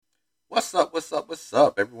What's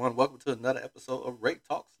up, everyone? Welcome to another episode of Ray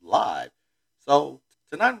Talks Live. So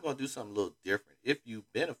tonight I'm going to do something a little different. If you've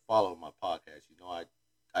been a follower of my podcast,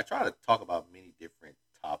 I try to talk about many different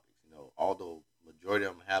topics. Although majority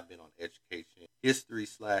of them have been on education, history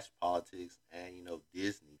 / politics, and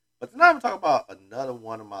Disney. But tonight I'm talking about another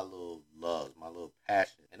one of my little loves, my little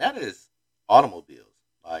passion, and that is automobiles.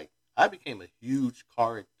 Like I became a huge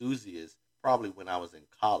car enthusiast probably when I was in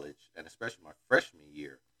college, and especially my freshman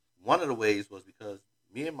year. One of the ways was because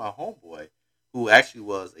me and my homeboy, who actually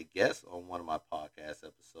was a guest on one of my podcast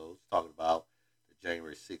episodes talking about the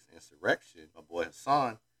January 6th insurrection, my boy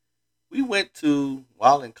Hassan, we went to,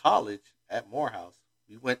 while in college at Morehouse,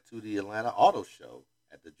 we went to the Atlanta Auto Show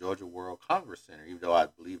at the Georgia World Congress Center, even though I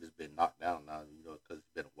believe it's been knocked down now, because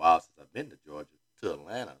it's been a while since I've been to Georgia, to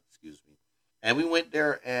Atlanta, excuse me. And we went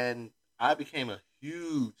there, and I became a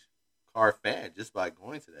huge car fan just by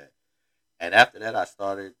going to that. And after that, I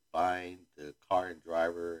started buying the Car and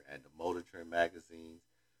Driver and the Motor Trend magazines.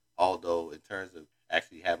 Although, in terms of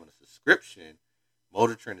actually having a subscription,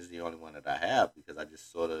 Motor Trend is the only one that I have because I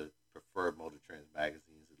just sort of prefer Motor Trend's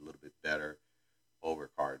magazines a little bit better over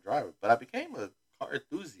Car and Driver. But I became a car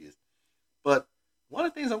enthusiast. But one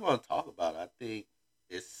of the things I'm going to talk about, I think,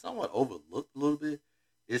 is somewhat overlooked a little bit,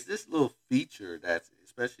 is this little feature that's,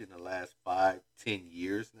 especially in the last 5-10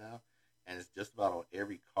 years now, and it's just about on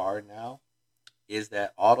every car now, is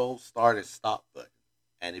that auto start and stop button.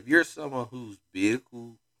 And if you're someone whose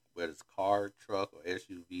vehicle, whether it's car, truck, or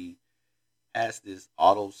SUV, has this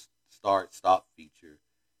auto start stop feature,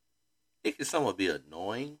 it can somewhat be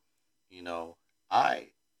annoying. I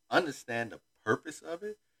understand the purpose of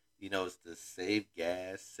it. It's to save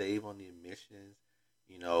gas, save on the emissions.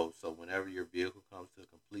 So whenever your vehicle comes to a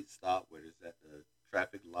complete stop, whether it's at the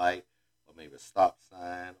traffic light or maybe a stop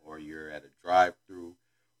sign or you're at a drive-through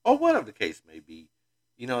or whatever the case may be,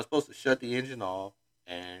 it's supposed to shut the engine off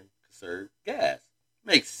and conserve gas.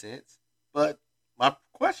 Makes sense. But my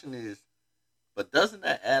question is, but doesn't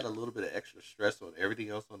that add a little bit of extra stress on everything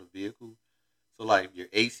else on the vehicle? So like if your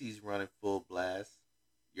AC is running full blast,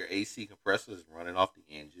 your AC compressor is running off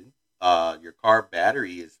the engine, your car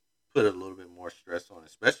battery is put a little bit more stress on,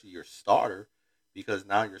 especially your starter, because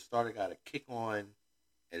now your starter got to kick on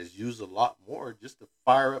and is used a lot more just to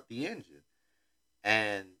fire up the engine.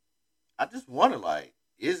 And I just wonder, like,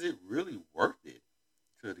 is it really worth it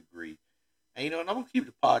to a degree? And, and I'm going to keep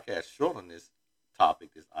the podcast short on this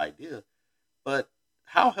topic, this idea, but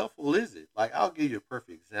how helpful is it? Like, I'll give you a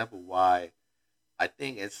perfect example why I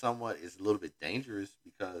think it's somewhat is a little bit dangerous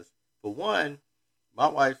because, for one, my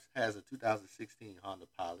wife has a 2016 Honda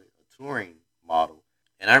Pilot, a touring model.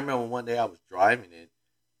 And I remember one day I was driving it,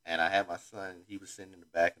 and I had my son, he was sitting in the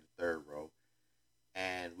back in the third row.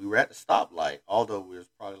 And we were at the stoplight, although we was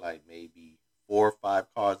probably like maybe 4 or 5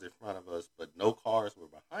 cars in front of us, but no cars were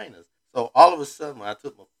behind us. So all of a sudden, when I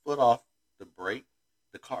took my foot off the brake,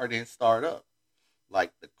 the car didn't start up.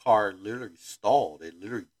 Like the car literally stalled. It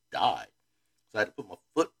literally died. So I had to put my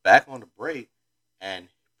foot back on the brake and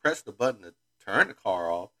press the button to turn the car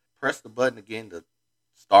off, press the button again to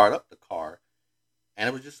start up the car. And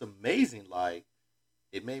it was just amazing. Like,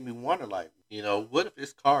 it made me wonder, like, what if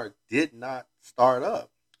this car did not start up?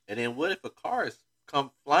 And then what if a car is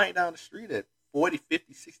come flying down the street at 40,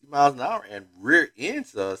 50, 60 miles an hour and rear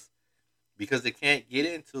ends us because they can't get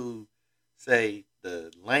into, say,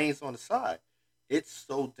 the lanes on the side? It's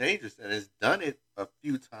so dangerous, and it's done it a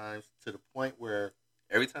few times to the point where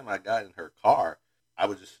every time I got in her car, I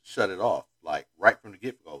would just shut it off, like right from the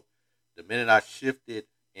get-go. The minute I shifted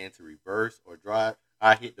into reverse or drive,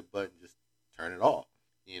 I hit the button, just turn it off,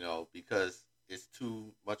 because it's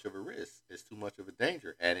too much of a risk. It's too much of a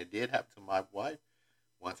danger. And it did happen to my wife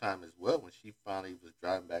one time as well when she finally was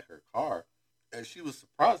driving back her car. And she was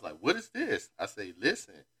surprised, like, what is this? I say,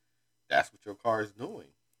 listen, that's what your car is doing.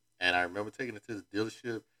 And I remember taking it to the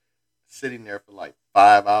dealership, sitting there for like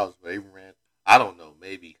 5 hours. They ran, I don't know,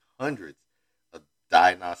 maybe hundreds of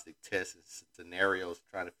diagnostic tests and scenarios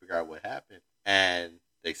trying to figure out what happened. And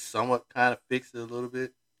they somewhat kind of fixed it a little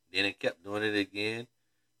bit. Then it kept doing it again.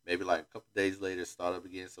 Maybe like a couple days later, it started up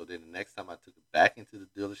again. So then the next time I took it back into the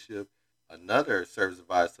dealership, another service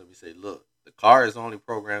advisor told me, say, look, the car is only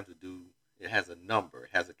programmed to do, it has a number, it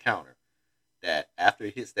has a counter. That after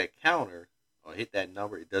it hits that counter or hit that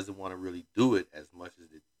number, it doesn't want to really do it as much as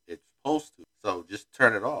it's supposed to. So just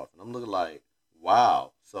turn it off. And I'm looking like,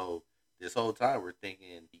 wow. So this whole time we're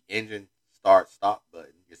thinking the engine start stop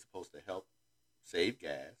button is supposed to help save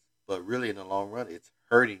gas. But really in the long run, it's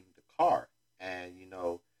hurting the car. And,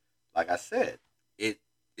 like I said,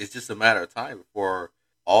 it's just a matter of time before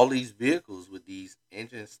all these vehicles with these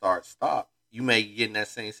engine start stop you may get in that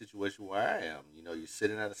same situation where I am. You know, you're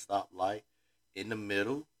sitting at a stoplight in the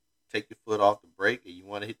middle, take your foot off the brake, and you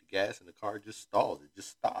want to hit the gas, and the car just stalls. It just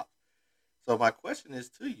stops. So my question is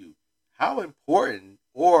to you: how important,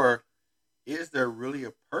 or is there really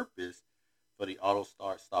a purpose for the auto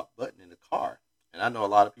start stop button in the car? And I know a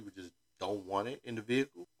lot of people just don't want it in the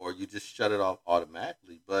vehicle, or you just shut it off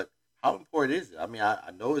automatically. But how important is it? I mean,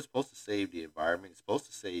 I know it's supposed to save the environment, it's supposed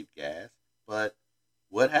to save gas, but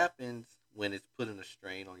what happens when it's putting a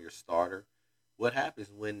strain on your starter? What happens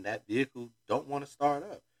when that vehicle don't want to start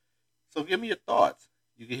up? So give me your thoughts.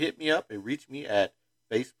 You can hit me up and reach me at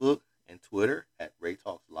Facebook and Twitter at Ray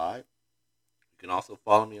Talks Live. You can also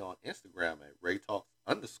follow me on Instagram at Ray Talks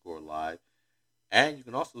 _live. And you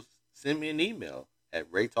can also send me an email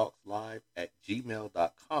at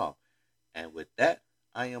raytalkslive@gmail.com. And with that,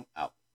 I am out.